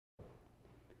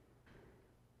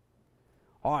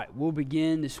All right, we'll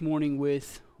begin this morning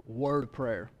with a word of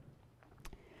prayer.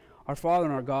 Our Father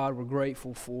and our God, we're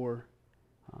grateful for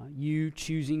you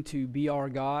choosing to be our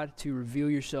God, to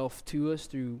reveal yourself to us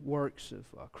through works of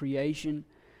creation,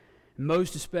 and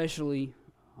most especially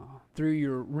through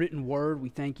your written word. We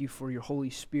thank you for your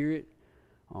Holy Spirit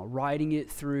writing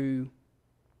it through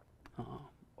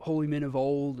holy men of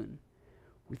old, and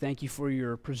we thank you for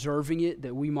your preserving it,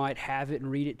 that we might have it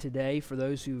and read it today. For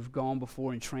those who have gone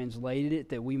before and translated it,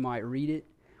 that we might read it.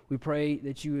 We pray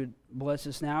that you would bless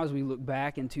us now as we look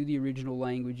back into the original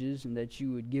languages, and that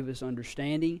you would give us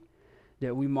understanding,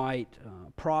 that we might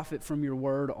profit from your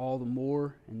word all the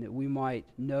more, and that we might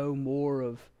know more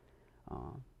of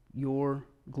your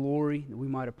glory, that we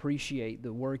might appreciate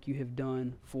the work you have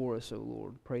done for us, O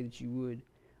Lord. Pray that you would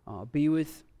be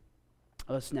with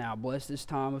us now. Bless this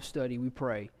time of study, we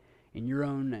pray, in your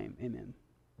own name. Amen.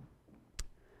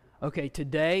 Okay,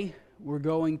 today we're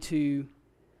going to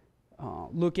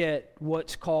look at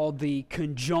what's called the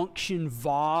conjunction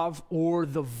vav, or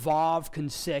the vav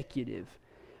consecutive.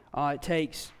 It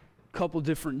takes a couple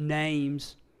different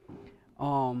names.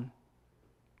 The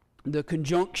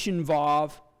conjunction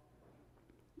vav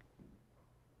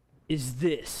is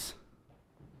this.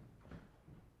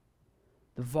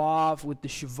 The vav with the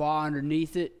shavah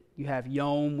underneath it. You have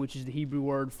yom, which is the Hebrew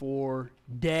word for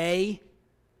day.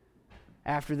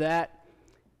 After that,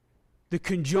 the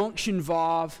conjunction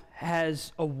vav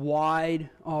has a wide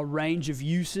range of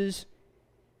uses,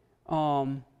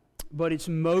 but it's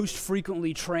most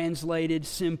frequently translated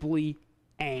simply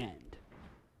and.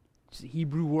 It's the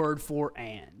Hebrew word for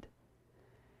and.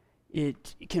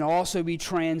 It can also be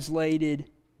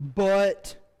translated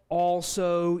but,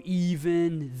 also,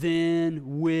 even, then,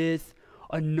 with,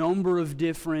 a number of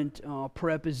different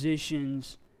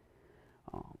prepositions,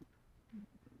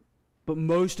 but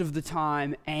most of the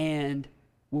time, and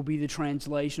will be the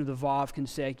translation of the vav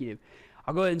consecutive.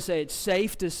 I'll go ahead and say it's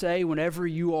safe to say whenever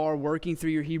you are working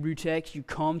through your Hebrew text, you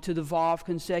come to the vav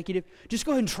consecutive, just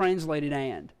go ahead and translate it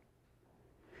and.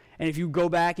 And if you go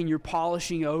back and you're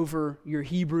polishing over your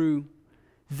Hebrew,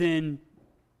 then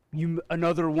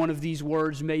another one of these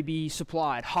words may be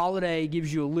supplied. Holiday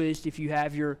gives you a list. If you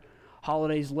have your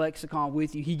Holidays lexicon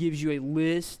with you, he gives you a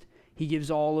list. He gives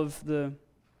all of the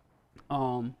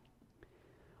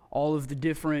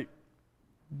different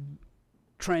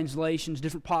translations,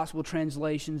 different possible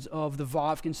translations of the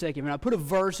vav consecutive. And I put a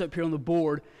verse up here on the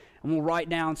board, and we'll write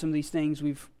down some of these things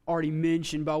we've already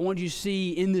mentioned. But I want you to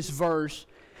see in this verse,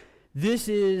 this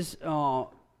is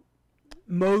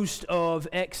most of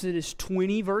Exodus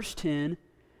 20, verse 10,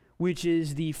 which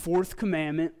is the fourth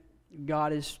commandment.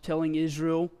 God is telling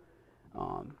Israel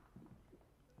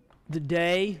the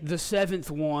day, the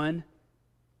seventh one,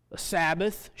 a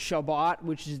Sabbath, Shabbat,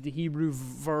 which is the Hebrew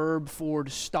verb for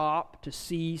to stop, to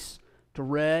cease, to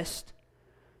rest.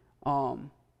 The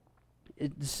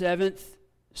seventh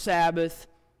Sabbath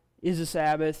is a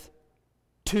Sabbath.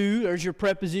 Two, there's your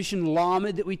preposition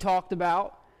lamed that we talked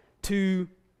about. To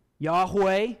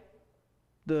Yahweh,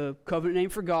 the covenant name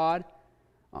for God.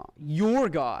 Your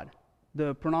God,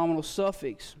 the pronominal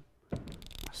suffix.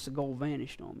 The gold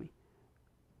vanished on me.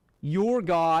 Your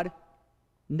God,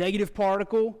 negative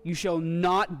particle, you shall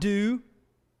not do,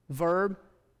 verb,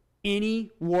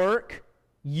 any work.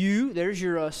 You, there's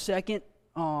your second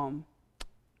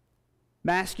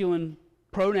masculine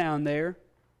pronoun there.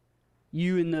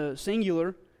 You in the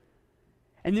singular.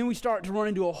 And then we start to run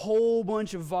into a whole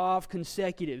bunch of vav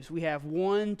consecutives. We have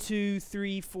 1, 2,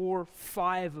 3, 4,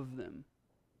 5 of them.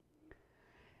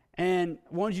 And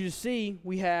I wanted you to see,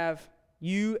 we have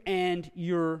you and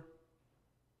your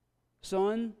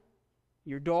son,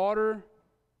 your daughter,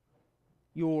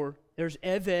 there's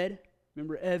Eved.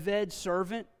 Remember Eved,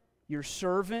 servant, your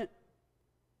servant,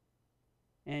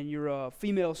 and your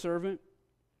female servant,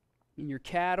 and your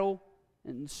cattle,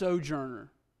 and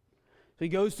sojourner. So he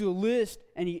goes through a list,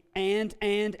 and he and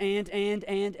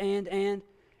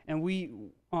we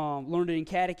learned it in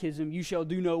catechism. You shall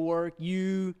do no work,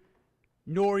 you,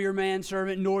 nor your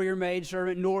manservant, nor your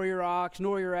maidservant, nor your ox,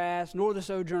 nor your ass, nor the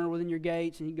sojourner within your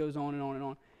gates, and he goes on and on and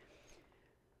on.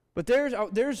 But there's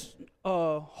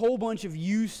a whole bunch of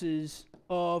uses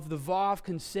of the vav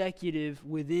consecutive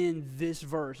within this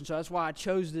verse, and so that's why I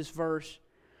chose this verse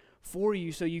for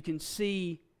you, so you can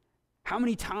see how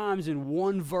many times in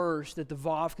one verse that the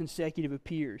vav consecutive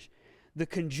appears. The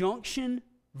conjunction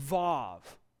vav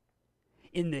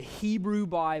in the Hebrew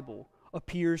Bible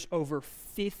appears over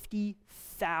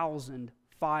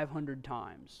 50,500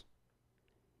 times.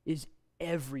 Is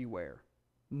everywhere.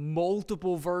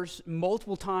 Multiple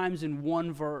times in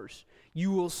one verse,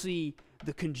 you will see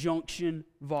the conjunction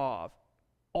vav.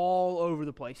 all over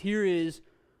the place. Here is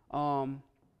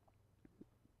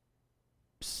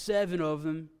 6 of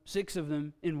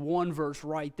them in one verse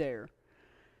right there.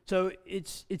 So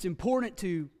it's important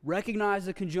to recognize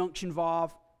the conjunction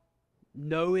vav,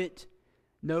 know its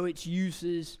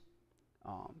uses,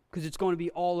 because it's going to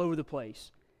be all over the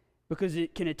place. Because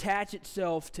it can attach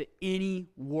itself to any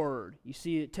word. You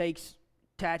see, it attaches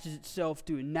itself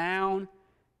to a noun,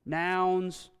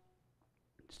 nouns.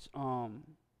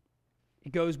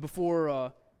 It goes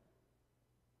before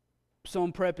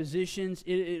some prepositions.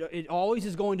 It always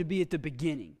is going to be at the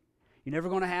beginning. You're never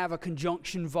going to have a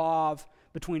conjunction vav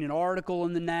between an article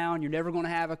and the noun. You're never going to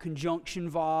have a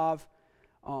conjunction vav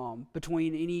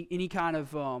between any kind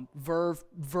of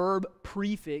verb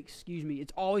prefix.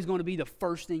 It's always going to be the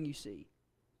first thing you see,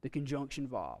 the conjunction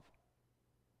vav.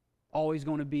 Always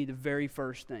going to be the very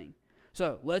first thing.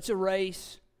 So let's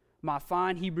erase my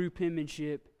fine Hebrew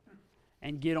penmanship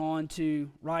and get on to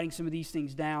writing some of these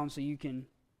things down so you can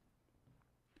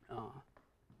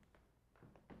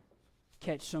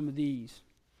catch some of these.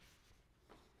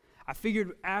 I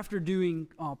figured after doing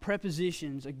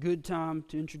prepositions, a good time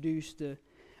to introduce the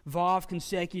vav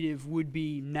consecutive would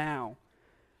be now.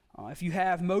 If you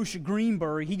have Moshe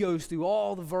Greenberg, he goes through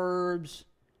all the verbs,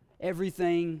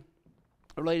 everything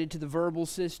related to the verbal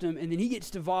system, and then he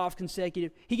gets to vav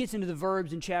consecutive. He gets into the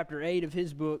verbs in chapter 8 of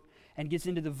his book and gets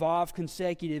into the vav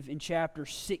consecutive in chapter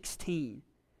 16.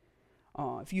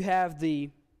 If you have the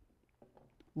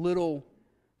little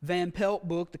Van Pelt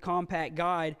book, the compact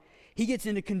guide, he gets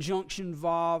into conjunction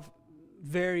vav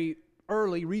very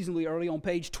early, reasonably early, on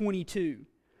page 22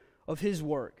 of his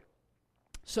work.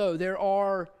 So there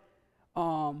are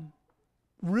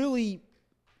really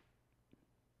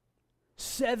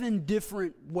 7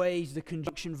 different ways the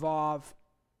conjunction vav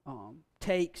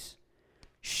takes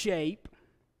shape.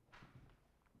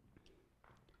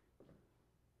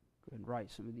 Go ahead and write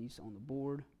some of these on the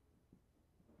board.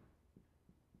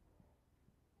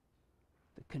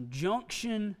 The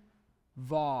conjunction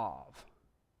vav.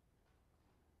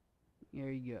 There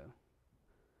you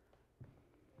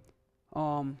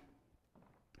go.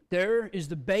 There is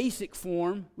the basic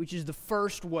form, which is the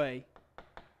first way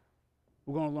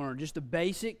we're going to learn. Just the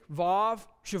basic vav,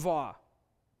 shavah.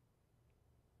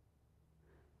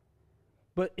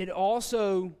 But it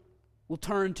also will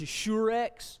turn to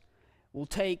shurex, will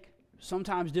take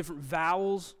sometimes different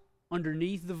vowels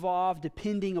underneath the vav,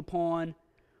 depending upon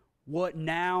what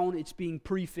noun it's being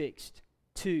prefixed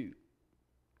to.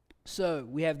 So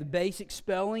we have the basic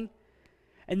spelling,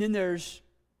 and then there's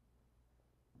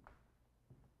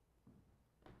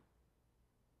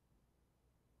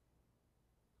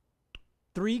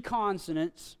three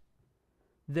consonants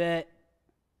that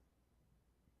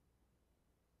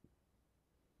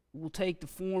will take the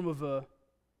form of a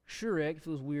shurek. It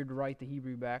feels weird to write the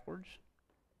Hebrew backwards,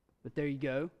 but there you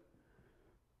go.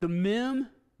 The mem,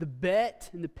 the bet,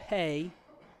 and the pay.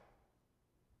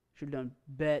 Should have done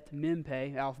bet, mem,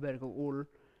 pay, alphabetical order.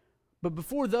 But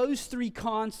before those three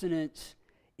consonants,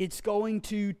 it's going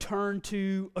to turn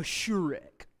to a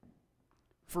shurek.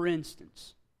 For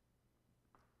instance,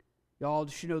 y'all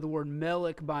should know the word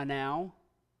melech by now.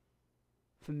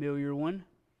 Familiar one.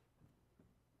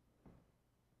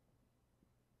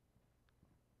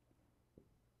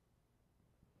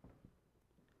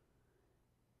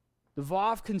 The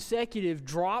vav consecutive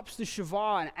drops the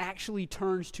shavah and actually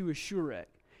turns to a shurek.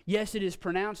 Yes, it is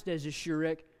pronounced as a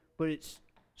shurek, but it's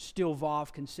still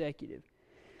vav consecutive.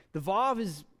 The vav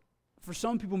is, for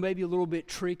some people, maybe a little bit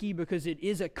tricky because it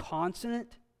is a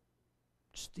consonant.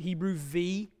 Just the Hebrew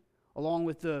V, along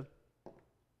with the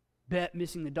bet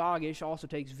missing the dagish, also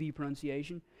takes V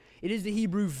pronunciation. It is the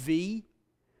Hebrew V,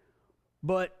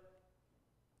 but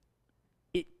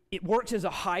it works as a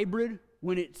hybrid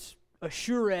when it's a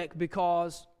shurek,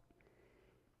 because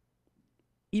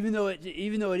even though it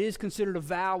is considered a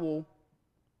vowel,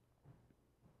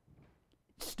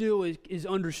 it still is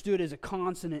understood as a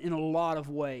consonant in a lot of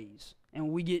ways. And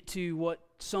when we get to what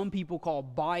some people call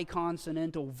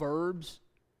biconsonantal verbs,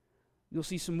 you'll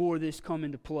see some more of this come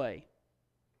into play.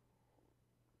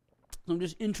 So I'm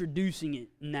just introducing it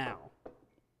now.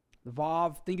 The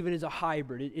vav, think of it as a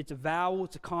hybrid. It's a vowel,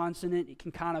 it's a consonant. It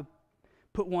can kind of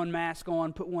put one mask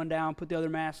on, put one down, put the other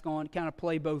mask on, kind of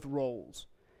play both roles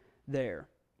there.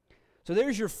 So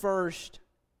there's your first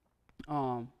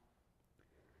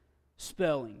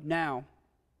spelling. Now,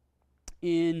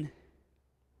 in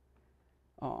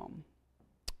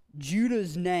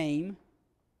Judah's name,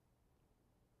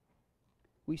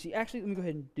 we see, actually, let me go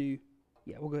ahead and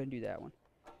we'll go ahead and do that one.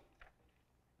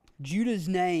 Judah's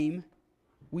name,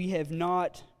 we have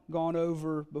not gone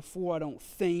over before, I don't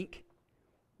think.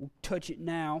 we'll touch it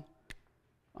now.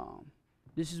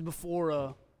 This is before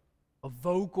a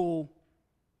vocal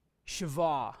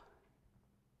shava.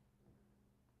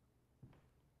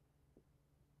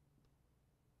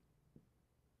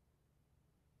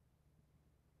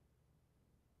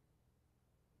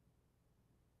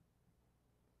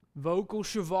 Vocal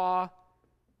shava.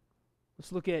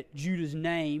 Let's look at Judah's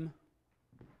name.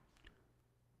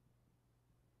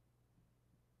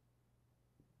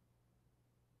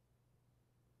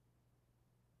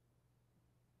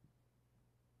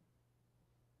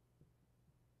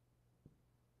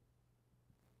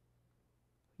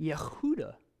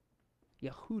 Yehuda.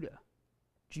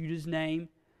 Judah's name.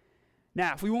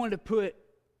 Now, if we wanted to put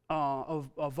a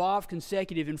vav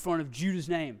consecutive in front of Judah's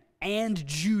name, and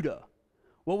Judah,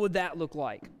 what would that look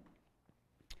like?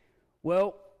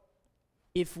 Well,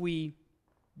 if we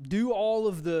do all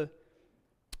of the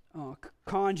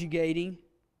conjugating,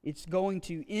 it's going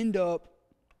to end up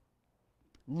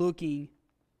looking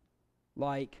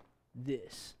like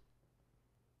this.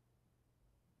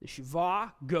 The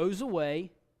shava goes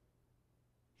away.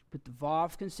 Put the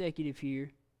vav consecutive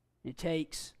here. And it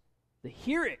takes the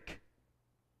hirik,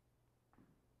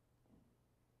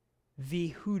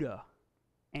 Vihuda,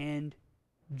 and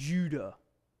Judah.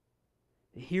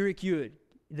 The hirik yud.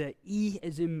 The E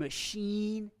as in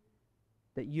machine.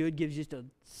 That yud gives just a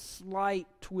slight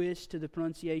twist to the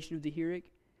pronunciation of the hirik.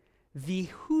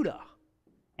 Vihuda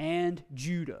and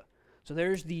Judah. So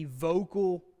there's the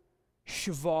vocal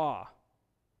shava.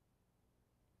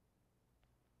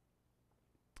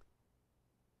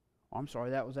 I'm sorry,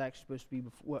 that was actually supposed to be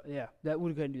before. Well, yeah, that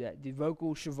would go ahead and do that. The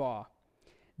vocal shava.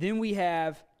 Then we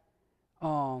have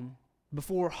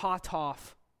before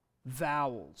hataf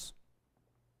vowels.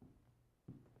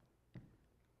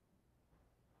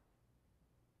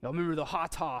 Y'all remember the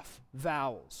hataf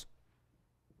vowels?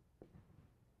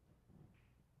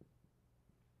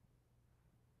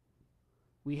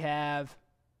 We have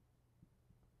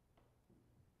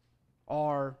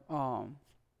our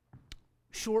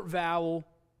short vowel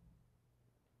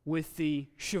with the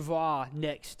shava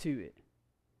next to it.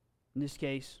 In this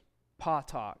case,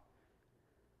 patak.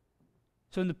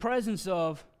 So in the presence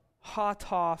of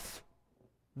hataf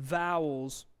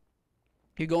vowels,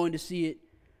 you're going to see it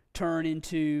turn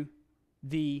into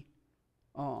the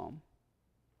patak.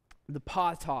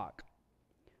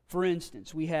 For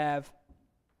instance, we have,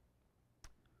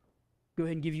 go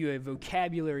ahead and give you a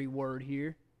vocabulary word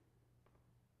here.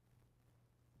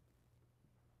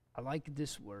 I like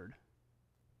this word.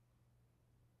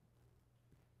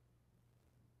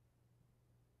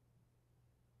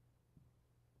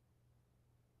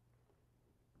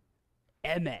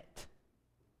 Emet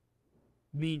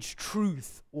means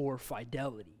truth or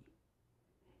fidelity.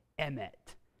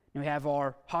 Emet. Now we have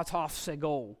our hataf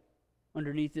segol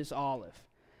underneath this olive.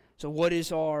 So what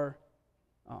is our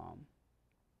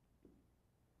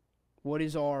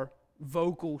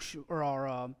vocal or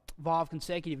our vav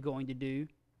consecutive going to do?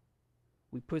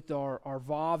 We put our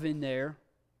vav in there.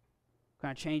 What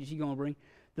kind of changes he going to bring?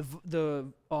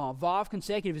 The vav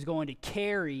consecutive is going to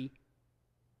carry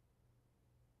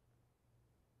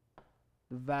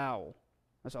the vowel.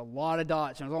 That's a lot of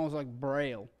dots, and it's almost like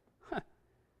Braille.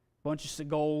 Bunch of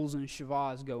segols and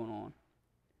shavas going on.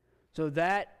 So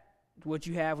that's what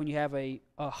you have when you have a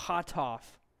hataf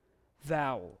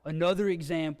vowel. Another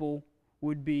example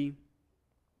would be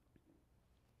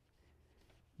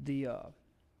the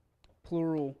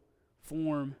plural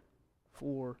form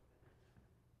for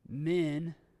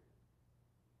men,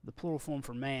 the plural form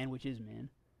for man, which is men.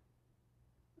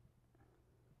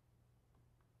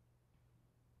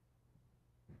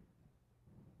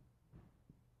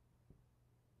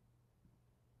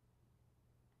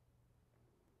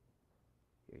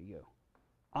 There you go.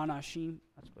 Anashim,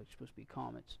 that's supposed to be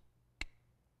comments.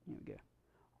 Here we go.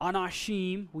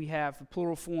 Anashim, we have the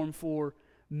plural form for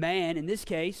man. In this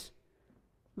case,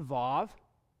 Vav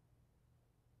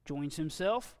joins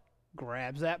himself,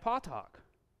 grabs that patak.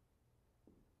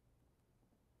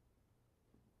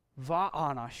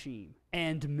 Va'anashim,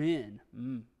 and men.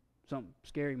 Something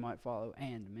scary might follow,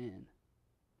 and men.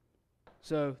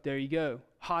 So there you go.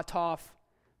 Hataf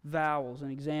vowels, an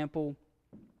example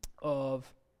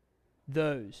of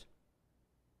those.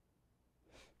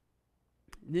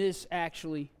 This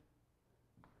actually,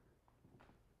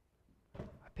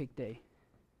 I picked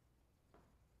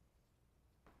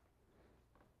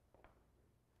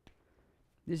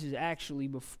this is actually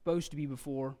supposed to be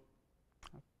before.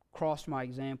 I crossed my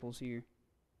examples here.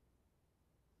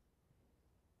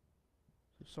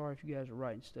 So sorry if you guys are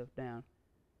writing stuff down.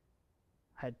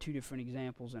 I had two different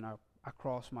examples and I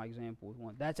crossed my example with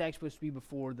one. That's actually supposed to be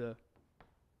before the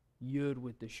yud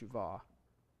with the shavah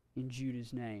in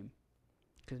Judah's name.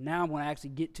 Because now I'm going to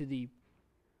actually get to the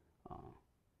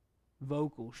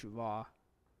vocal shavah.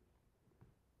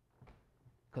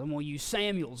 Because I'm going to use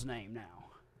Samuel's name now.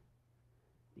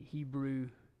 The Hebrew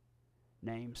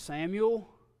name Samuel.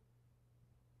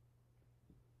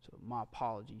 So my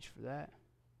apologies for that.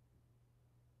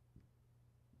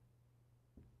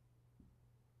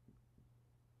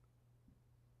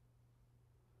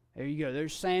 There you go.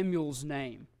 There's Samuel's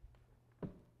name.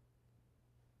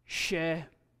 Shemuel.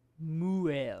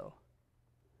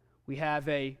 We have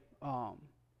a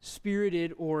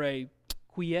spirited or a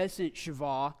quiescent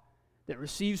shavah that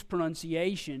receives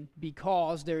pronunciation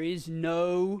because there is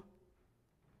no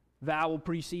vowel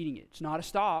preceding it. It's not a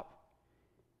stop.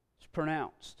 It's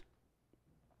pronounced.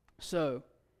 So,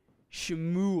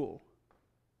 Shemuel.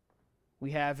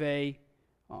 We have a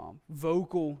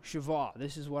vocal shavah.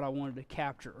 This is what I wanted to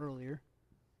capture earlier.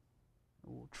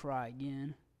 We'll try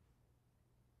again.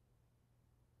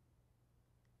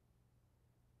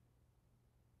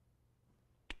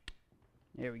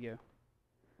 There we go.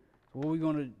 So what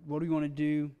are we going to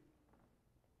do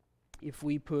if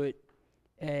we put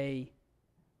a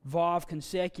vav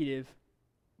consecutive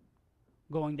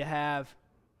going to have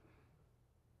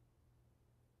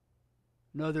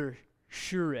another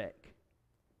shurek?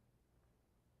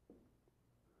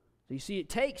 So you see, it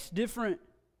takes different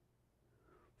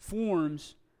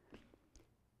forms.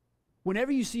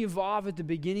 Whenever you see a vav at the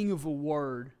beginning of a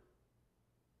word,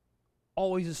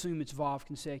 always assume it's vav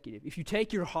consecutive. If you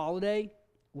take your holiday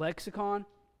lexicon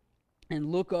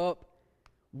and look up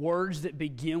words that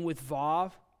begin with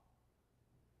vav,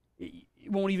 it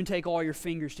won't even take all your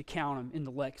fingers to count them in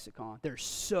the lexicon. There's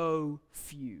so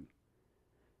few.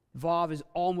 Vav is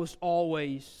almost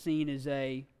always seen as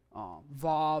a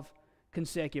vav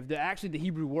consecutive. Actually, the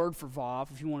Hebrew word for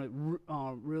vav, if you want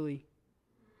to really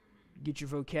get your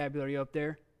vocabulary up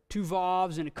there, 2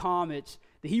 vavs and a comma.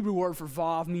 The Hebrew word for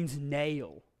vav means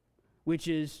nail, which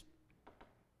is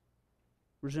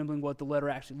resembling what the letter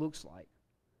actually looks like.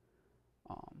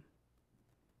 It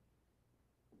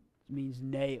means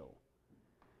nail.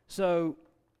 So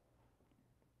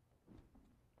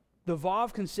the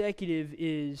vav consecutive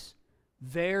is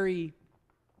very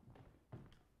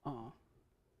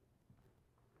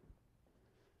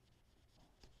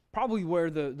probably where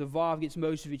the vav gets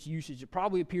most of its usage. It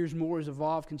probably appears more as a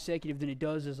vav consecutive than it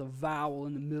does as a vowel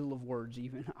in the middle of words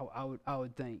even, I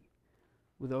would think,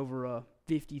 with over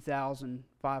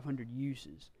 50,500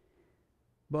 uses.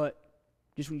 But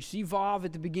just when you see vav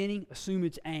at the beginning, assume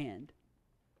it's and.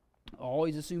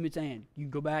 Always assume it's and. You can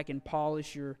go back and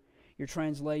polish your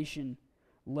translation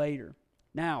later.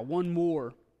 Now, one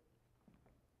more.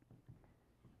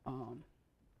 Let's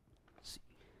see.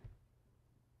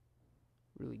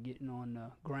 Really getting on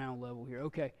ground level here.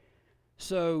 Okay,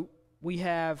 so we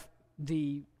have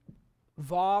the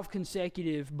vav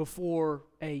consecutive before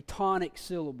a tonic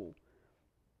syllable,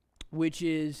 which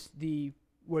is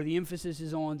where the emphasis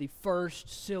is on the first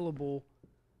syllable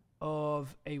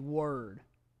of a word.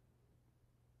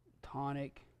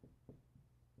 Tonic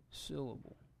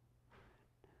syllable.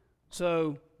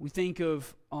 So we think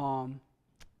of eretz.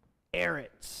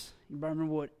 You remember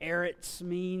what eretz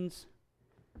means?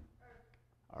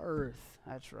 Earth.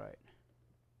 That's right.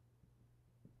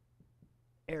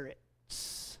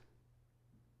 Eretz.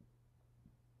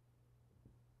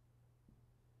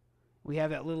 We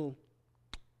have that little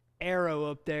arrow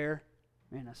up there.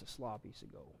 Man, that's a sloppy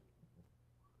seagull.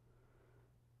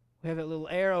 We have that little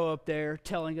arrow up there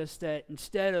telling us that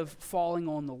instead of falling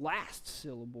on the last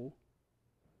syllable,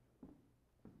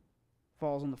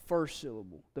 falls on the first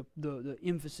syllable, the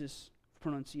emphasis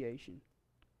pronunciation.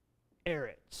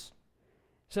 Eretz.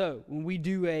 So when we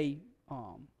do a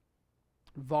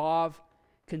vav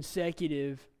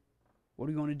consecutive, what are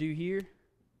we going to do here?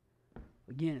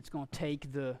 Again, it's going to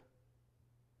take the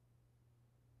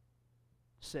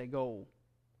segol.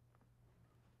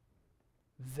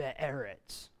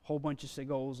 Ve'eretz. Whole bunch of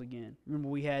segols again. Remember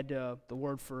we had the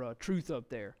word for truth up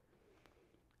there.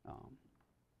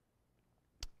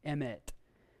 Emet.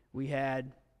 We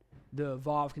had the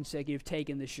vav consecutive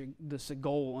taking the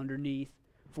segol underneath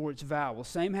for its vowel.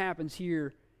 Same happens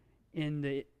here in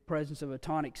the presence of a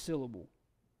tonic syllable.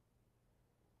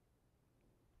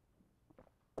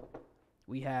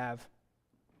 We have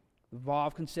the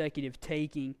vav consecutive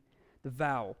taking the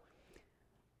vowel.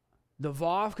 The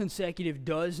vav consecutive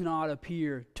does not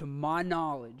appear, to my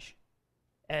knowledge,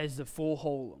 as the full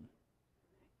holum.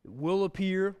 It will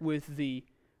appear with the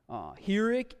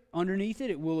hirik underneath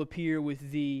it. It will appear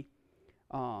with the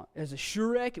as a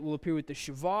shurek. It will appear with the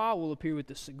shavah. It will appear with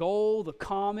the segol, the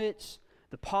comets,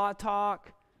 the patak,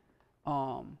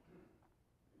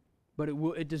 but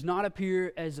it does not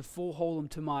appear as a full holum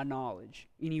to my knowledge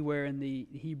anywhere in the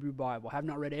Hebrew Bible. I have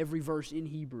not read every verse in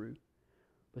Hebrew,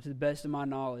 but to the best of my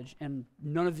knowledge, and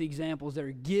none of the examples that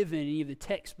are given in any of the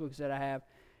textbooks that I have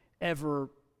ever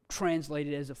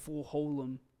translated as a full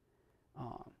holum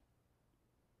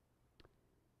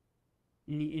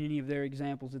in any of their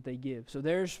examples that they give. So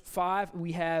there's 5.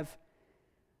 We have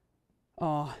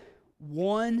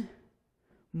one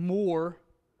more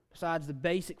besides the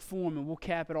basic form, and we'll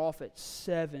cap it off at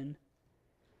 7.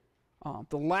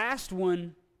 The last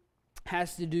one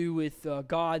has to do with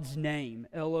God's name,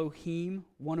 Elohim,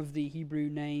 one of the Hebrew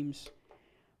names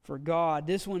for God.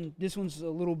 This one's a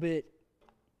little bit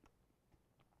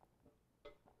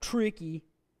tricky,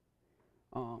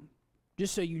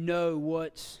 just so you know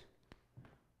what's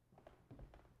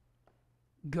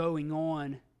going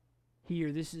on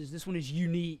here. This one is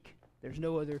unique. There's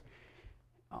no other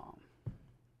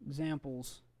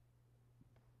examples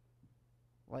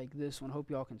like this one. Hope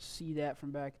y'all can see that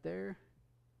from back there.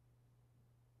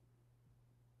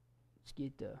 Let's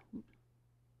get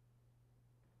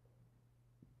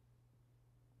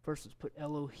first, let's put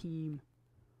Elohim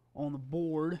on the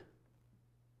board.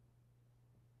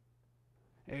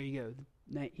 There you go.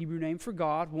 The Hebrew name for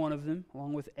God, one of them,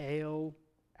 along with El,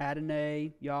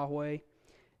 Adonai, Yahweh,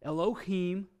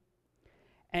 Elohim.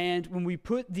 And when we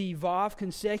put the Vav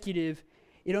consecutive,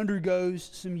 it undergoes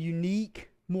some unique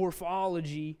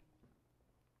morphology.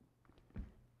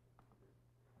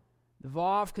 The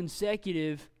Vav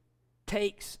consecutive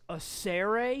takes a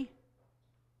sereh,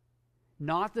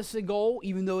 not the segol,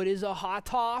 even though it is a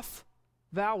hataf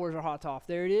vowel. Where's our hataf?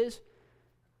 There it is.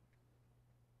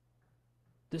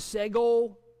 The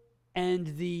segol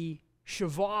and the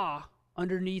shavah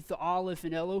underneath the aleph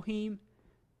in Elohim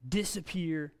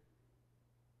disappear,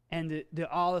 and the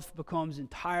aleph becomes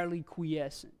entirely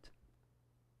quiescent.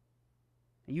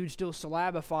 And you would still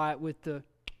syllabify it with the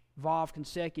Vav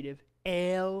consecutive,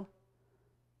 El,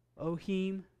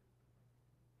 Ohim,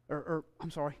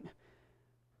 I'm sorry,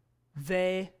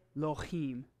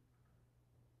 Ve-Lohim.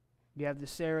 You have the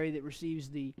sereh that receives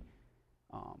the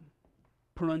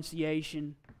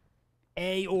pronunciation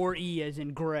A or E as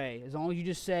in gray. As long as you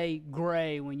just say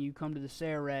gray when you come to the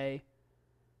sereh,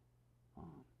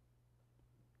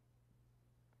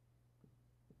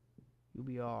 you'll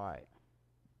be all right.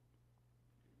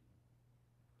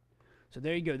 So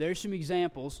there you go. There's some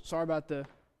examples. Sorry about the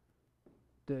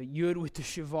yud with the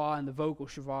shavah and the vocal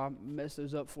shavah. Mess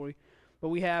those up for you. But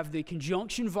we have the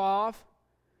conjunction vav.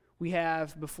 We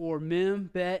have before mem,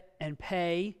 bet, and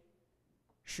pei,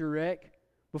 shurek.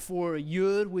 Before a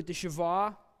yud with the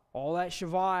shavah, all that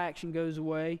shavah action goes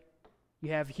away.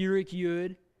 You have hirik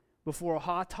yud. Before a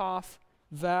hataf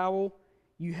vowel,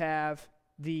 you have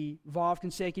the vav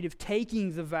consecutive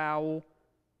taking the vowel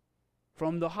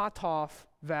from the hataf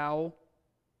vowel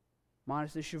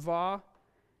minus the shavah.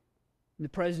 In the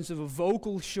presence of a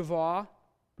vocal shavah,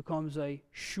 becomes a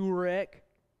shurek.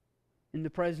 In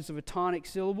the presence of a tonic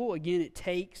syllable, again, it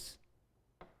takes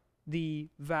the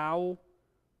vowel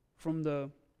from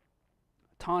the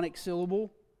tonic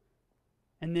syllable.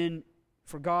 And then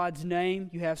for God's name,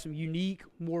 you have some unique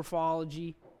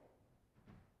morphology.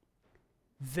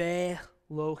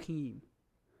 Ve-Lohim.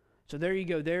 So there you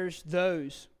go. There's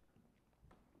those.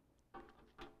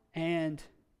 And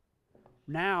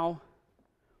now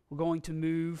we're going to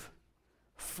move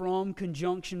from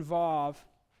conjunction vav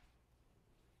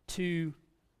to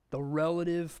the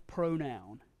relative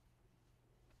pronoun.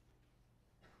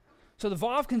 So the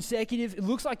vav consecutive, it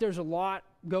looks like there's a lot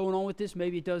going on with this.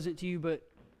 Maybe it doesn't to you, but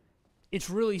it's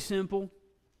really simple.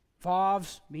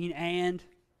 Vavs mean and.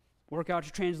 Work out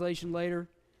your translation later.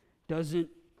 There's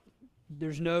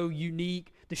no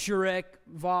unique. The shurek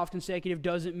vav consecutive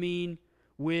doesn't mean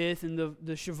with, and the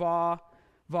shavah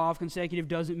vav consecutive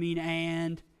doesn't mean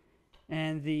and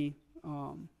the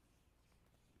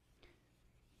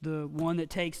one that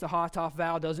takes the hataf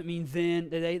vowel doesn't mean then.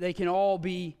 They can all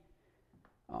be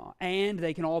and,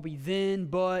 they can all be then,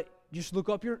 but just look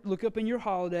up in your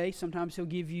holiday. Sometimes he'll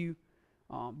give you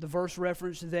the verse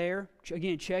reference there.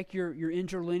 Again, check your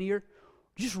interlinear.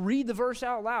 Just read the verse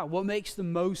out loud. What makes the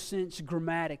most sense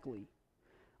grammatically?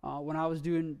 When I was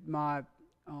doing my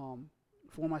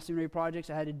for my seminary projects,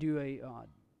 I had to do a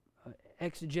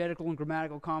exegetical and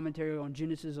grammatical commentary on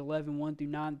Genesis 11, 1 through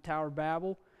 9, the Tower of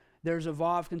Babel. There's a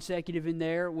vav consecutive in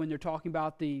there when they're talking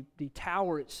about the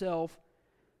tower itself.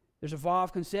 There's a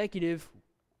vav consecutive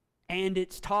and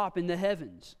its top in the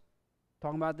heavens.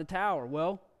 Talking about the tower.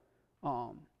 Well,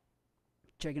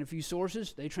 checking a few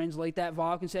sources, they translate that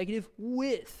vav consecutive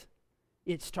with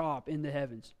its top in the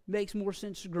heavens. Makes more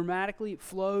sense grammatically. It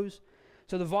flows.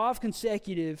 So the vav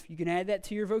consecutive, you can add that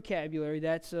to your vocabulary.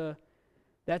 That's an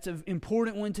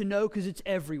important one to know because it's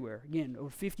everywhere. Again, over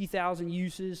 50,000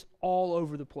 uses all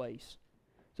over the place.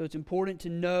 So it's important to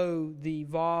know the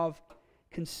vav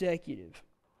consecutive.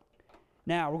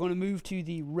 Now, we're going to move to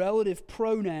the relative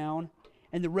pronoun.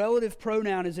 And the relative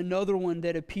pronoun is another one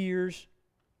that appears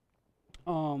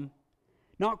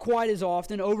not quite as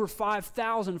often, over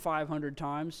 5,500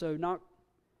 times. So not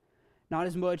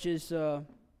as much as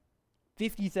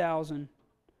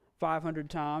 50,500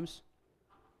 times.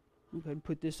 Go ahead and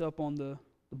put this up on the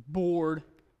board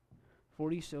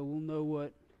for you so we'll know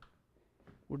what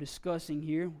we're discussing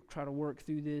here. We'll try to work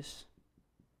through this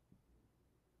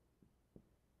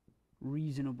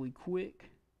reasonably quick.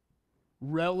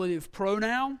 Relative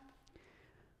pronoun.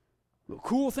 The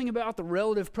cool thing about the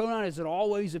relative pronoun is it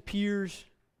always appears.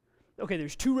 Okay,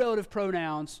 there's two relative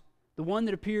pronouns. The one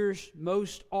that appears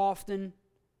most often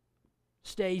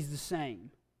stays the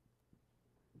same.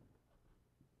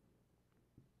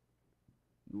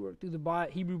 You work through the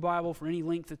Hebrew Bible for any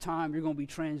length of time, you're going to be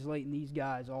translating these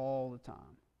guys all the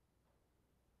time.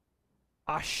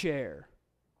 Asher.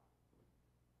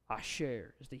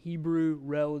 Asher is the Hebrew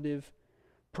relative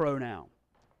pronoun,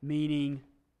 meaning,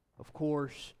 of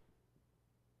course,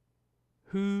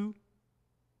 who,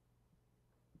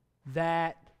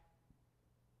 that,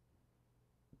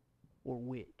 or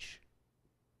which.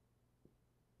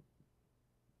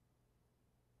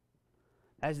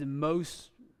 That's the most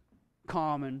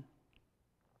common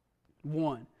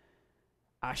one.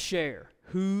 Asher,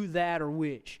 who, that, or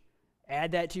which.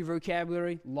 Add that to your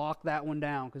vocabulary, lock that one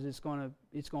down because it's gonna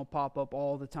pop up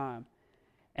all the time.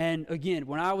 And again,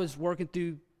 when I was working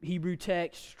through Hebrew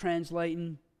text,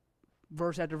 translating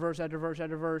verse after verse after verse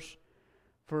after verse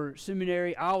for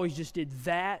seminary, I always just did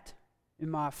that in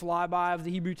my flyby of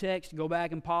the Hebrew text, go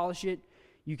back and polish it.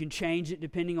 You can change it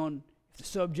depending on if the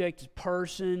subject is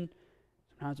person,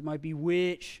 sometimes it might be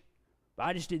which. But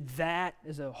I just did that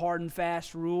as a hard and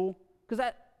fast rule because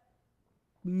that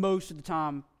most of the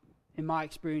time in my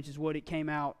experience is what it came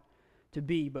out to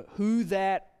be. But who,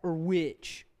 that, or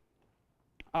which,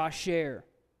 Asher.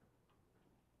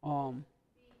 Will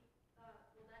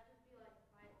that just be like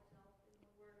by itself in the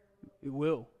word? It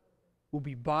will. Will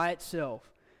be by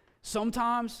itself.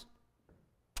 Sometimes,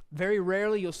 very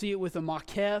rarely, you'll see it with a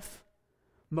makef.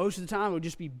 Most of the time, it will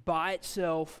just be by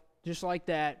itself, just like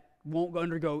that. Won't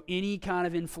undergo any kind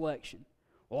of inflection.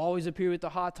 Will always appear with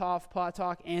the hataf,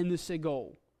 patak, and the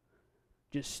segol.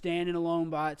 Just standing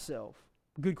alone by itself.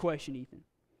 Good question, Ethan.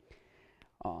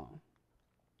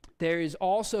 There is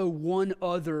also one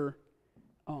other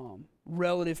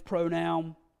relative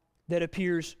pronoun that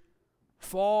appears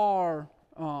far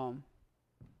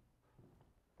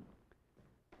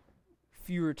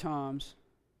fewer times.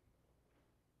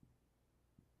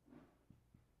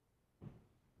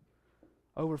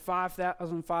 Over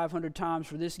 5,500 times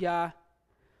for this guy.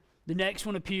 The next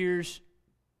one appears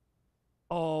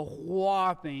a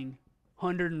whopping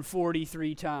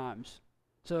 143 times.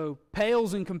 So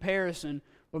pales in comparison,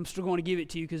 but I'm still going to give it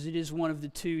to you because it is one of the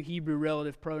two Hebrew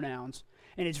relative pronouns,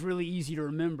 and it's really easy to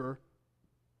remember.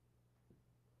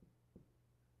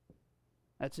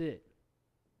 That's it.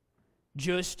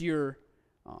 Just your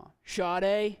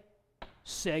shade,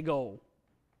 segol.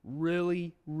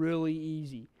 Really, really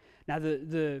easy. Now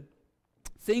the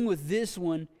thing with this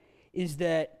one is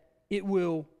that it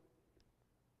will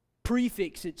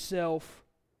prefix itself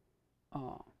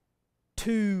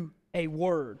to a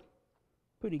word.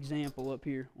 Put an example up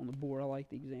here on the board. I like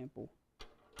the example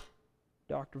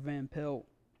Dr. Van Pelt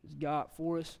has got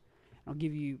for us. I'll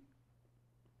give you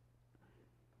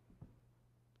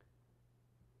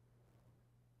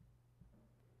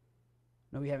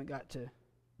no, we haven't got to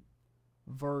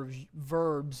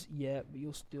verbs yet, but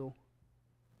you'll still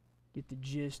get the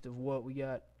gist of what we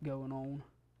got going on.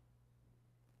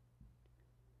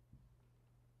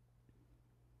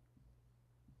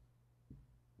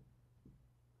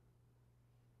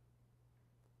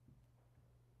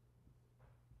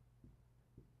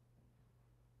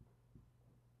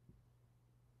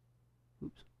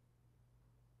 Oops.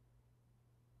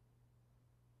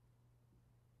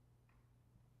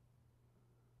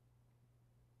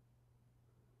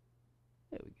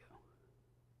 There we go.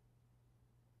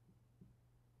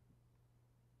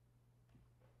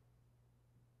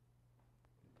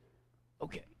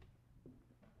 Okay.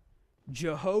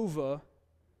 Jehovah,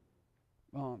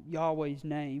 Yahweh's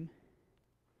name.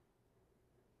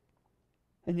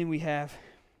 And then we have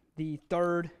the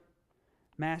third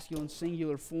masculine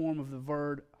singular form of the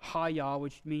verb haya,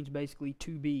 which means basically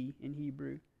to be in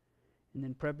Hebrew. And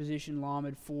then preposition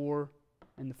lamed for,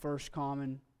 and the first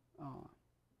common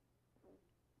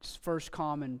first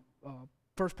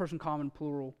person common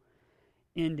plural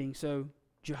ending. So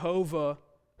Jehovah,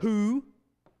 who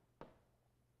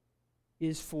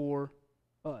is for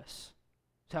us.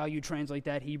 That's how you translate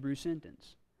that Hebrew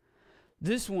sentence.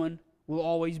 This one will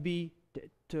always be,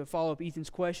 to follow up Ethan's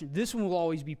question, this one will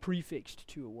always be prefixed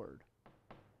to a word.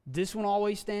 This one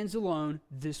always stands alone.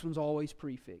 This one's always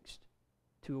prefixed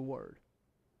to a word.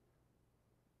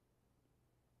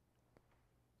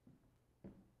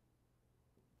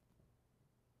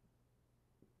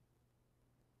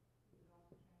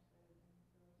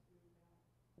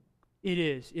 It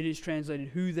is. It is translated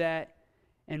who, that,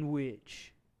 and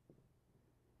which.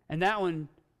 And that one's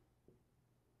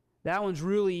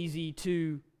really easy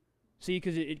to see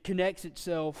because it connects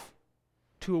itself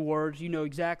to a word. You know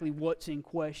exactly what's in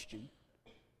question.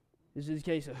 This is the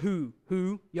case of who,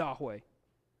 Yahweh.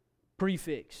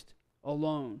 Prefixed,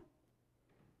 alone.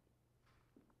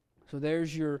 So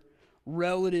there's your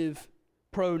relative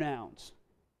pronouns.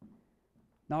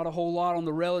 Not a whole lot on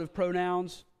the relative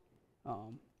pronouns.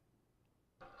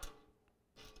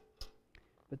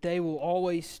 But they will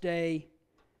always stay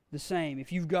the same.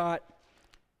 If you've got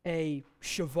a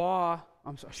Shavah,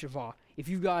 if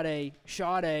you've got a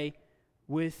Shade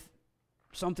with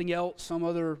something else, some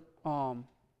other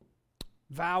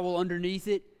vowel underneath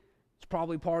it, it's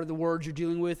probably part of the words you're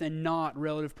dealing with and not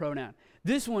relative pronoun.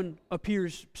 This one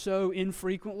appears so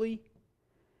infrequently.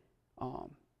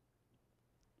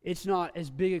 It's not as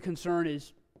big a concern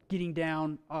as getting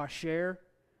down Asher.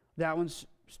 That one's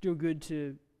still good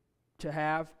to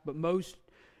have, but most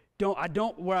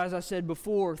don't. Whereas I said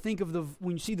before, think of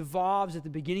when you see the vowels at the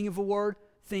beginning of a word,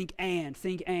 think and.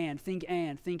 When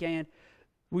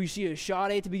you see a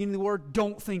shade at the beginning of the word,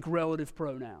 don't think relative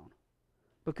pronoun,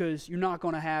 because you're not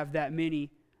going to have that many.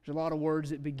 There's a lot of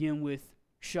words that begin with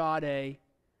shade.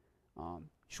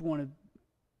 Just want to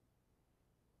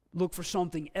look for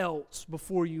something else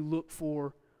before you look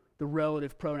for the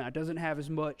relative pronoun. It doesn't have as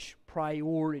much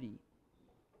priority.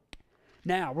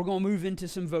 Now, we're going to move into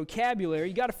some vocabulary.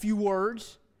 You got a few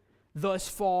words thus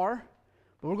far,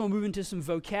 but we're going to move into some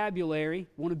vocabulary.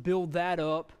 We want to build that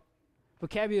up.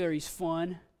 Vocabulary is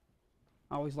fun.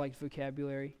 I always liked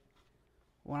vocabulary.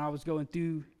 When I was going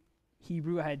through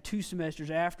Hebrew, I had 2 semesters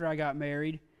after I got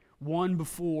married, 1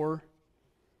 before.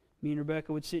 Me and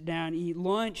Rebecca would sit down and eat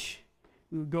lunch.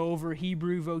 We would go over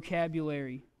Hebrew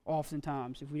vocabulary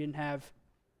oftentimes if we didn't have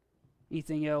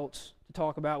anything else to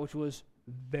talk about, which was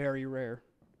very rare.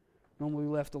 Normally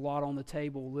we left a lot on the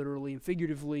table, literally and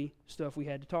figuratively, stuff we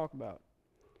had to talk about.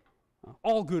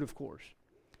 All good, of course.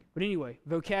 But anyway,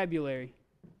 vocabulary.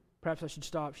 Perhaps I should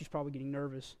stop. She's probably getting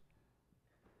nervous.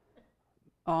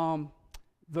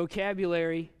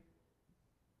 Vocabulary.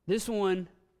 This one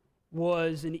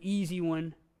was an easy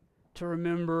one to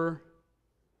remember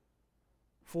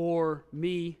for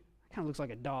me. It kind of looks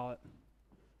like a dot.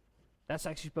 That's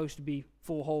actually supposed to be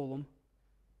full holum.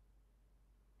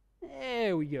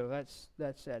 There we go. That's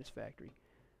satisfactory.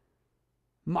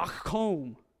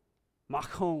 Makom.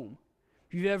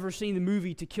 If you've ever seen the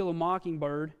movie To Kill a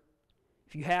Mockingbird,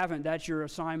 if you haven't, that's your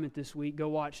assignment this week. Go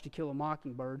watch To Kill a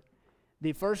Mockingbird.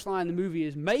 The first line of the movie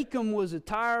is, Macomb was a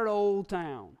tired old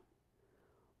town.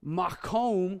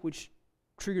 Makom, which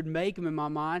triggered Macomb in my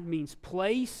mind, means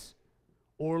place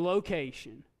or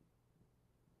location.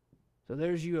 So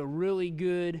there's you a really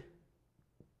good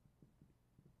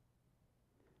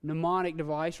mnemonic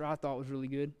device, or I thought was really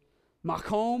good.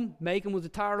 Macomb was a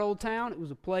tired old town. It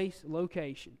was a place, a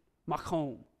location.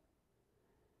 Macomb.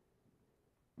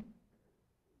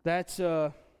 That's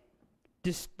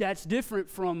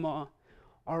different from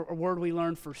our word we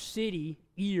learned for city,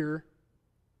 ear.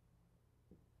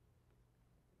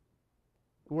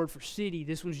 The word for city,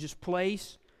 this one's just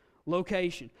place,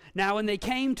 location. Now, when they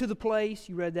came to the place,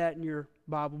 you read that in your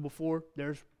Bible before,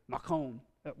 there's Macomb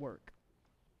at work.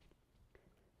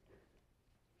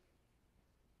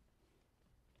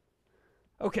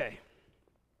 Okay,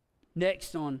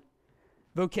 next on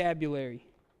vocabulary.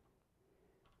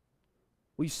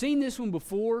 We've seen this one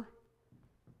before.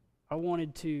 I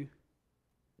wanted to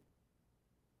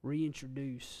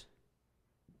reintroduce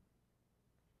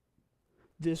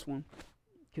this one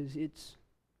because it's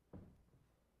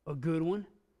a good one,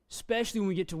 especially when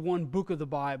we get to one book of the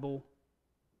Bible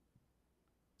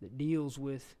that deals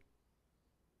with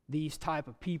these type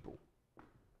of people.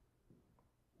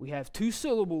 We have 2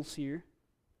 syllables here.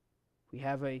 We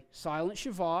have a silent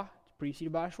shavah, it's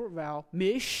preceded by a short vowel,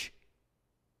 mish,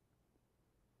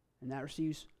 and that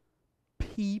receives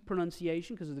P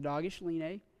pronunciation because of the dogish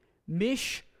line.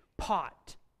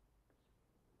 Mishpat.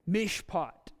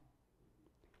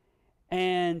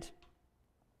 And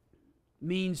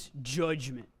means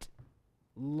judgment.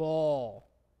 law.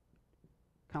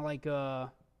 Kind of like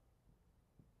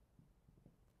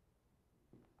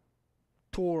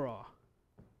Torah.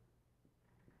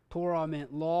 Torah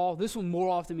meant law. This one more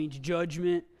often means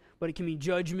judgment, but it can mean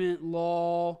judgment,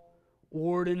 law,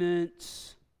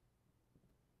 ordinance,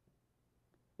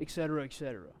 etc.,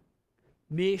 etc.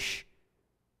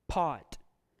 Mishpat.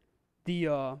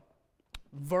 The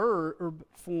verb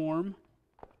form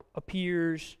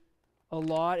appears a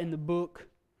lot in the book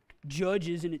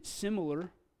Judges, and it's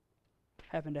similar.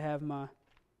 Happen to have my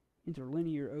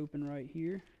interlinear open right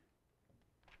here.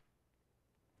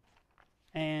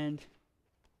 And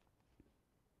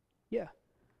yeah,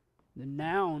 the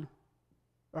noun,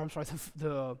 or I'm sorry,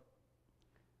 the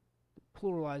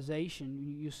pluralization,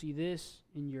 you'll see this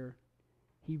in your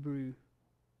Hebrew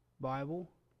Bible.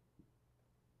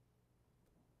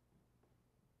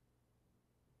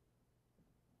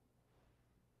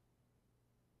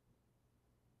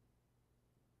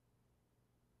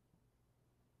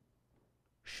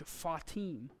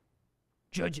 Shaphatim,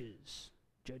 judges.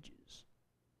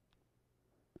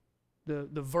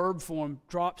 The verb form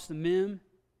drops the mem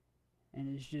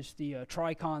and is just the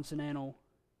triconsonantal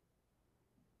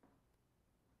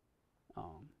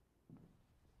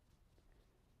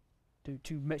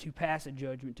to pass a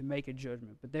judgment, to make a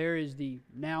judgment. But there is the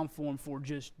noun form for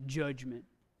just judgment.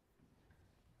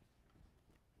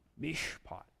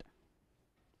 Mishpat.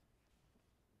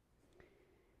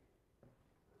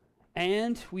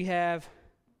 And we have,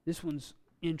 this one's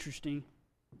interesting.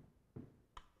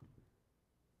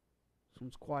 This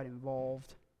one's quite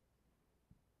involved.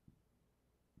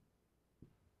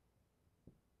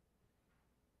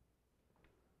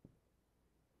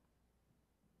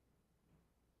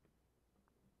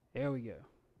 There we go.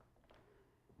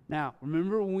 Now,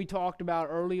 remember when we talked about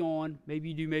early on, maybe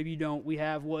you do, maybe you don't, we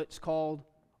have what's called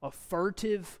a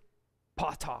furtive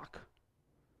patak.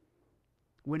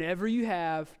 Whenever you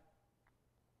have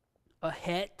a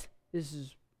het, this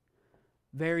is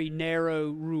very narrow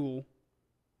rule.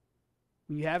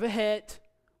 When you have a het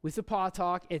with a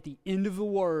patak at the end of the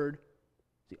word,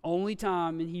 it's the only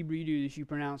time in Hebrew you do this, you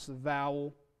pronounce the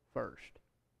vowel first.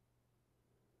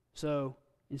 So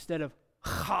instead of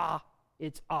cha,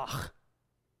 it's ach.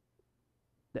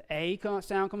 The A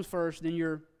sound comes first, then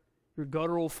your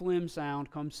guttural phlegm sound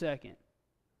comes second.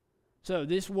 So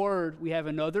this word, we have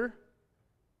another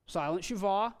silent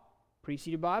shavah,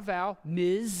 preceded by a vowel,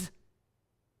 miz,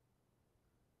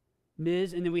 and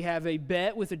then we have a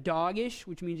bet with a dogish,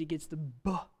 which means it gets the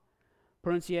b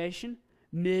pronunciation.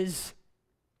 Miz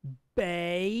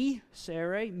bay,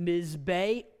 Sarai,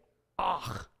 mizbeach,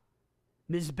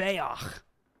 mizbeach.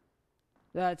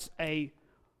 That's a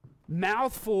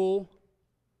mouthful,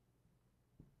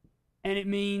 and it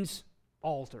means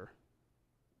altar.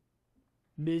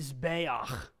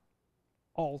 Mizbeach,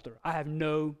 altar. I have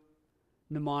no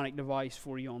mnemonic device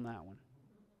for you on that one.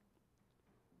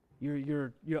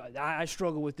 I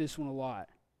struggle with this one a lot.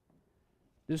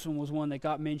 This one was one that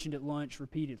got mentioned at lunch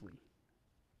repeatedly.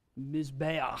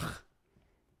 Mizbeach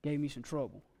gave me some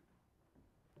trouble.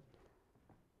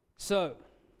 So,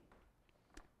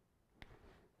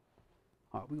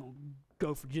 all right, we're going to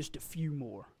go for just a few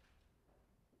more.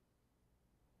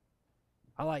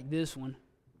 I like this one.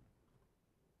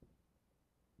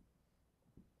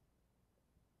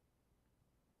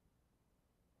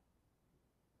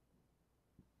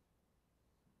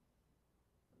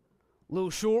 Little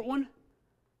short one.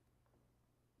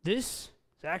 This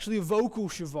is actually a vocal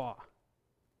shavah.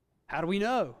 How do we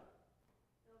know?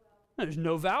 There's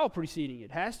no vowel preceding it.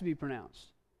 It has to be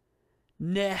pronounced.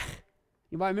 Nech.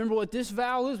 Anybody remember what this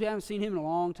vowel is? We haven't seen him in a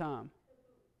long time.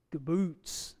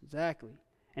 Geboots. Exactly.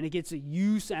 And it gets a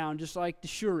U sound just like the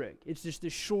shurek. It's just a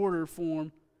shorter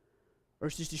form, or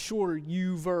it's just a shorter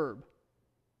U verb.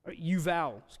 Or U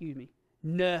vowel, excuse me.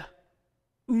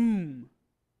 Ne-um.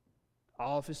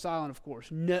 Aleph is silent, of course.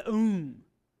 Na'um.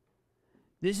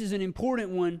 This is an important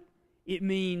one. It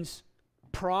means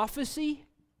prophecy,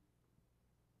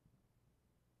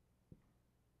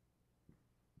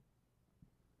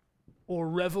 or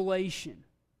revelation.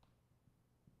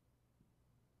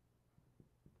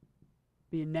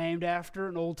 Being named after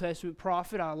an Old Testament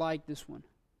prophet, I like this one.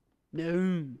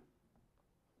 Na'um.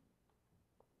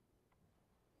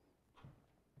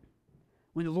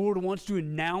 When the Lord wants to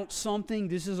announce something,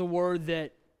 this is a word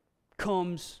that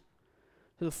comes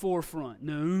to the forefront.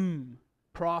 Na'um.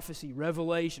 Prophecy,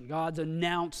 revelation. God's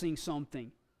announcing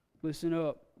something. Listen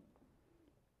up.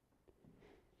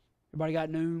 Everybody got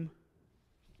Na'um?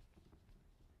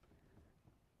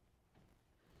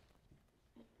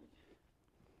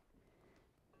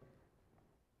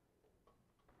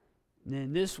 And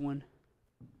then this one,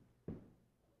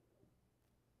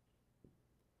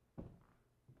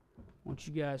 want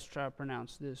you guys to try to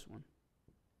pronounce this one.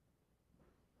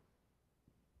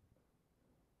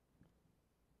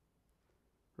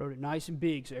 Wrote it nice and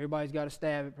big, so everybody's got a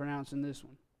stab at pronouncing this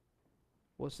one.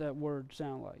 What's that word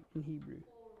sound like in Hebrew?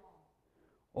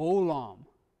 Olam.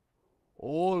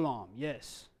 Olam,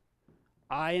 yes.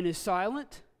 Ayin is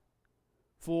silent.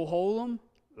 Full holum.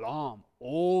 Lam.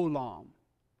 Olam.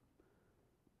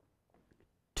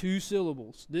 2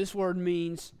 syllables. This word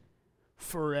means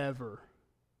forever.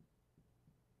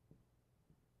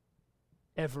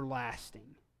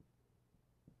 Everlasting.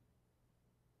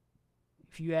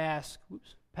 If you ask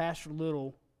Pastor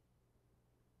Little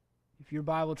if your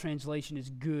Bible translation is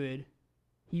good,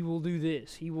 he will do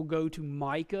this. He will go to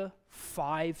Micah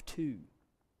 5:2.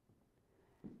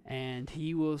 And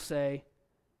he will say,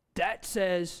 that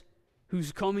says,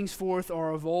 whose comings forth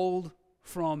are of old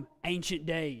from ancient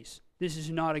days. This is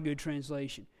not a good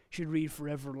translation. Should read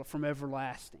forever from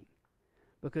everlasting.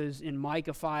 Because in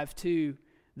Micah 5:2,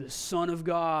 the Son of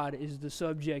God is the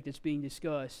subject that's being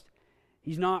discussed.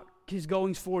 His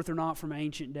goings forth are not from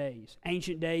ancient days.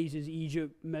 Ancient days is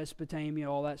Egypt,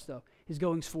 Mesopotamia, all that stuff. His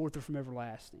goings forth are from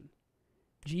everlasting.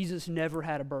 Jesus never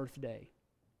had a birthday.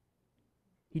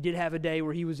 He did have a day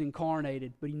where he was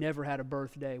incarnated, but he never had a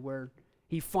birthday where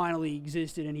he finally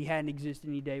existed and he hadn't existed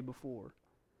any day before.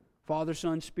 Father,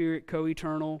 Son, Spirit,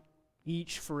 co-eternal,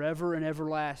 each forever and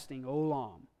everlasting,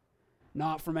 olam.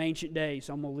 Not from ancient days,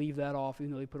 so I'm going to leave that off,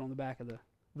 even though they put it on the back of the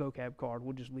vocab card.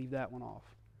 We'll just leave that one off.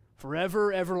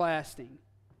 Forever, everlasting.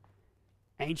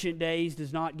 Ancient days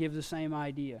does not give the same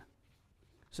idea.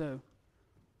 So,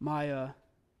 my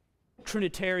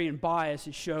Trinitarian bias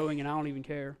is showing, and I don't even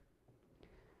care.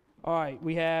 All right,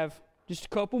 we have just a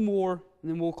couple more, and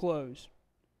then we'll close.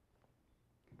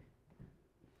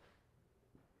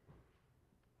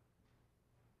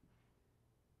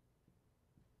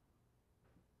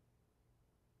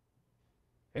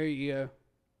 There you go.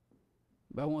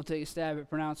 But I want to take a stab at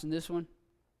pronouncing this one.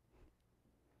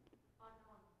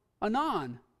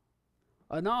 Anon.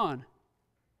 Anon.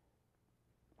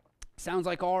 Sounds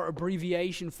like our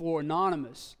abbreviation for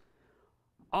anonymous.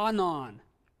 Anon.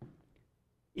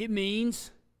 It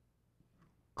means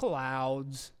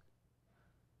clouds.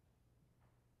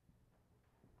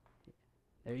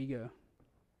 There you go.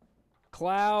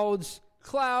 Clouds,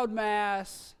 cloud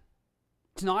mass.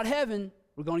 It's not heaven.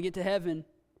 We're going to get to heaven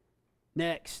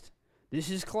next.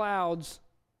 This is clouds.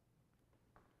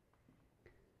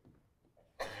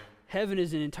 Heaven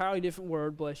is an entirely different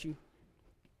word, bless you.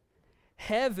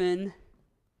 Heaven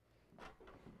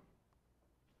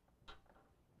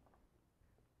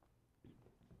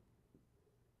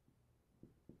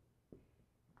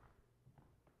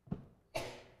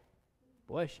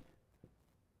bless you.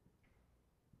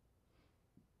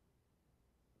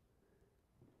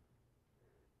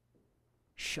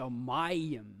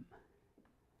 Shamayim.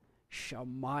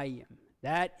 Shamayim.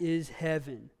 That is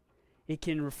heaven. It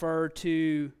can refer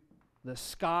to the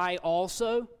sky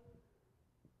also.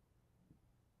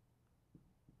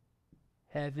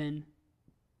 Heaven,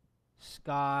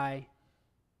 sky,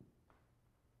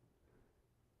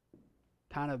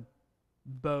 kind of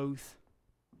both.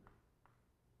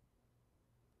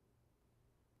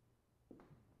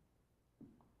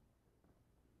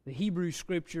 The Hebrew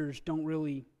scriptures don't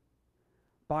really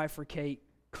bifurcate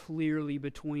clearly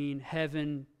between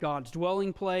heaven, God's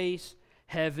dwelling place,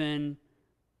 heaven,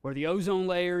 where the ozone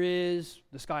layer is,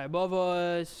 the sky above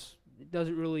us. It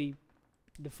doesn't really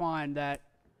define that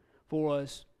for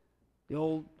us. The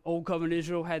old covenant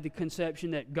Israel had the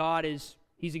conception that God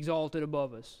He's exalted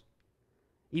above us.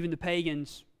 Even the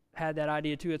pagans had that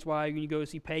idea too. That's why when you go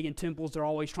see pagan temples, they're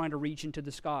always trying to reach into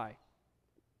the sky.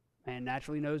 Man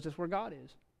naturally knows that's where God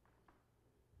is.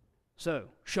 So,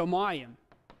 Shamayim,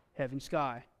 heaven,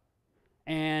 sky.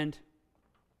 And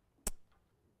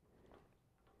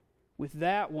with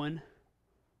that one,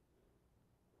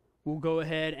 we'll go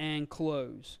ahead and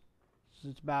close. So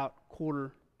it's about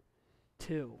 1:45.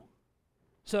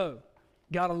 So,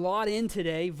 got a lot in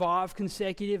today. Vav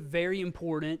consecutive, very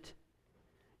important.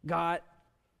 Got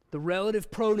the relative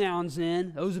pronouns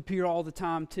in. Those appear all the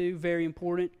time too, very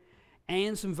important.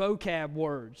 And some vocab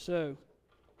words. So,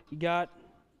 you got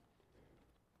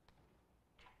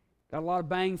a lot of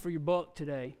bang for your buck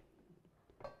today.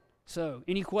 So,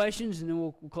 any questions, and then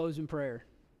we'll close in prayer.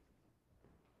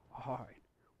 All right.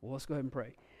 Well, let's go ahead and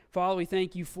pray. Father, we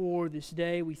thank you for this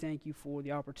day. We thank you for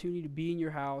the opportunity to be in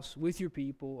your house with your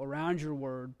people, around your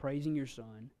word, praising your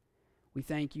Son. We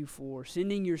thank you for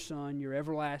sending your Son, your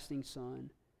everlasting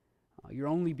Son, your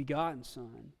only begotten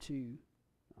Son, to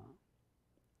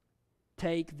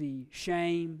take the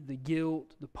shame, the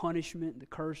guilt, the punishment, the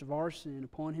curse of our sin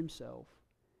upon himself,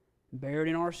 bear it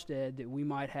in our stead, that we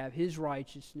might have his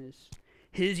righteousness,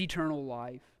 his eternal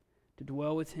life, to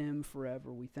dwell with him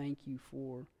forever. We thank you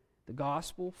for the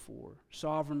gospel, for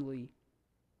sovereignly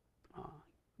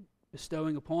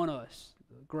bestowing upon us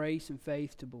the grace and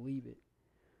faith to believe it.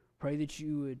 Pray that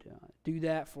you would do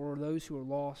that for those who are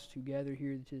lost, who gather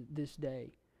here to this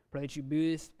day. Pray that you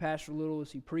be with Pastor Little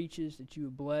as he preaches, that you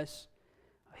would bless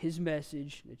his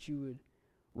message, that you would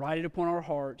write it upon our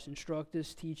hearts, instruct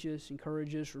us, teach us,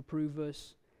 encourage us, reprove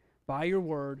us by your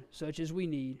word, such as we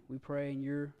need. We pray in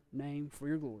your name for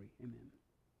your glory. Amen.